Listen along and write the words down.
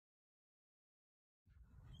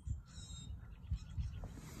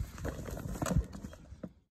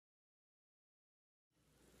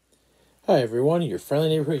Hi everyone, your friendly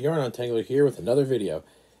neighborhood yarn untangler here with another video.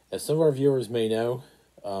 As some of our viewers may know,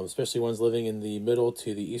 especially ones living in the middle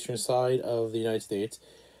to the eastern side of the United States,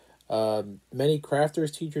 many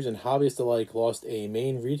crafters, teachers, and hobbyists alike lost a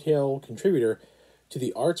main retail contributor to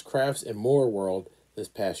the arts, crafts, and more world this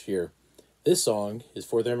past year. This song is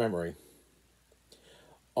for their memory.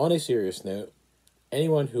 On a serious note,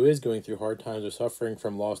 anyone who is going through hard times or suffering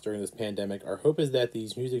from loss during this pandemic, our hope is that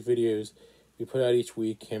these music videos we put out each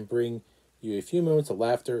week can bring you a few moments of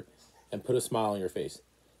laughter and put a smile on your face.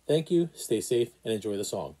 Thank you, stay safe, and enjoy the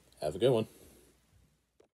song. Have a good one.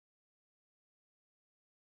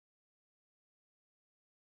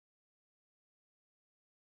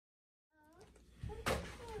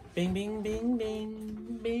 Bing, bing, bing,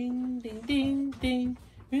 bing, bing, ding, ding, ding,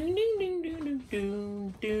 ding, ding, ding, ding,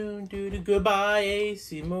 ding, ding, ding. Goodbye,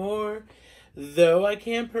 AC Moore. Though I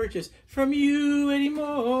can't purchase from you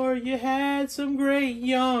anymore, you had some great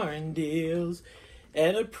yarn deals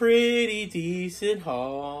and a pretty decent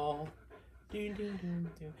haul.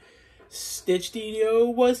 Stitch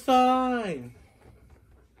DDO was fine,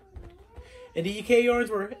 and DK yarns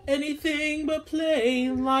were anything but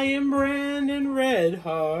plain. Lion Brand and Red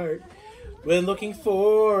Heart when looking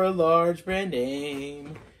for a large brand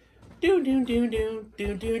name. And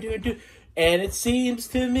it seems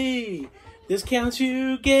to me discounts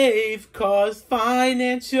you gave caused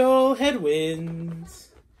financial headwinds,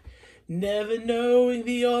 never knowing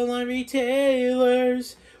the online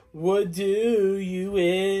retailers would do you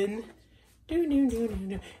in.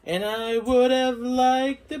 And I would have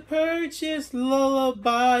liked to purchase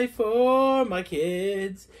Lullaby for my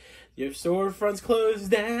kids. Your storefronts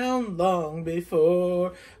closed down long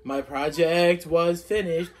before my project was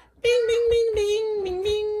finished. Bing, bing, bing, bing, bing,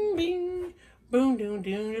 bing, bing. Boom, doom,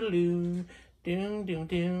 doom, doom, doom, doom,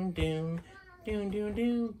 doom, doom, doom, doom,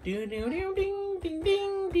 doom, doom, doom, doom, ding, ding,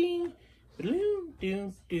 ding, ding. Balloon,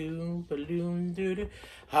 doom, doom, balloon, doo, doo.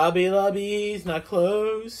 Hobby Lobby's not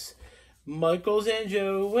close. Michael's and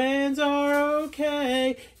Joann's are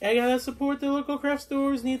okay. I gotta support the local craft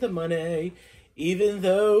stores, need the money, even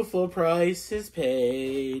though full price is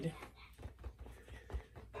paid.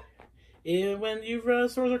 Even when your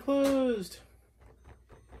stores are closed,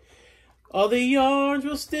 all the yarns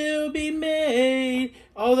will still be made.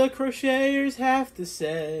 All the crocheters have to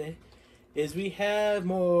say is we have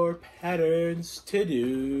more patterns to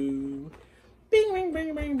do. Bing, bing,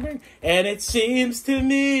 bing, bing, bing. And it seems to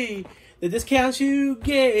me the discounts you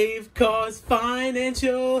gave caused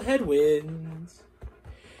financial headwinds,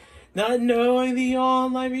 not knowing the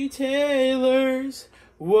online retailers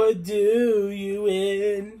would do you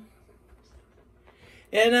in.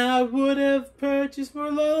 And I would have purchased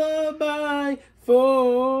more Lullaby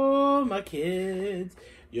for my kids.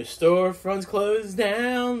 Your storefronts closed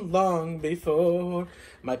down long before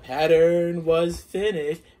my pattern was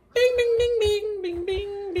finished. Bing, bing, bing, bing, bing,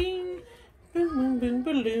 bing, bing. Boom, boom, boom,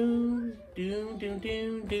 balloon. Doom, doom,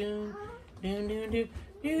 doom, doom. Doom, doom, doom.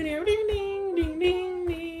 Doom, doom, ding, ding, ding, ding,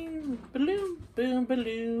 ding. Balloon, boom,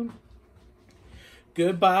 balloon.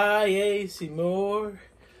 Goodbye, AC Moore.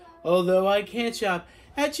 Although I can't shop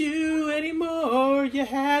at you anymore, you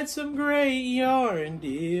had some great yarn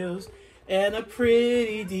deals and a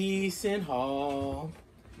pretty decent haul.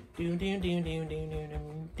 Doom, doom, doom, doom, doom, doom,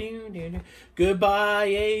 doom, doom, doom. Goodbye,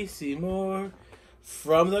 AC Moore.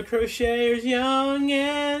 From the crocheters young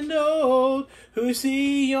and old, who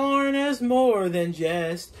see yarn as more than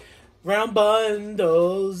just round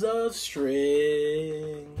bundles of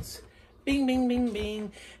strings. Bing, bing, bing,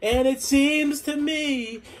 bing. And it seems to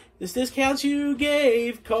me this discounts you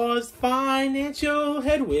gave caused financial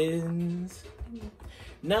headwinds,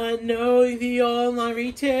 not knowing the online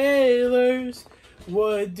retailers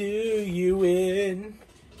would do you in.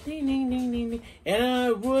 Ding, ding, ding, ding, ding. And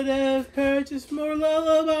I would have purchased more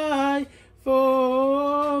Lullaby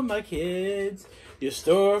for my kids. Your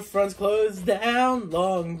storefronts closed down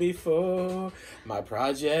long before my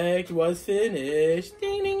project was finished.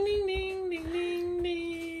 Ding, ding, ding, ding, ding, ding,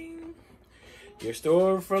 ding. Your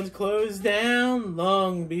storefronts closed down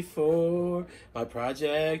long before my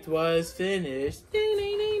project was finished. Ding, ding.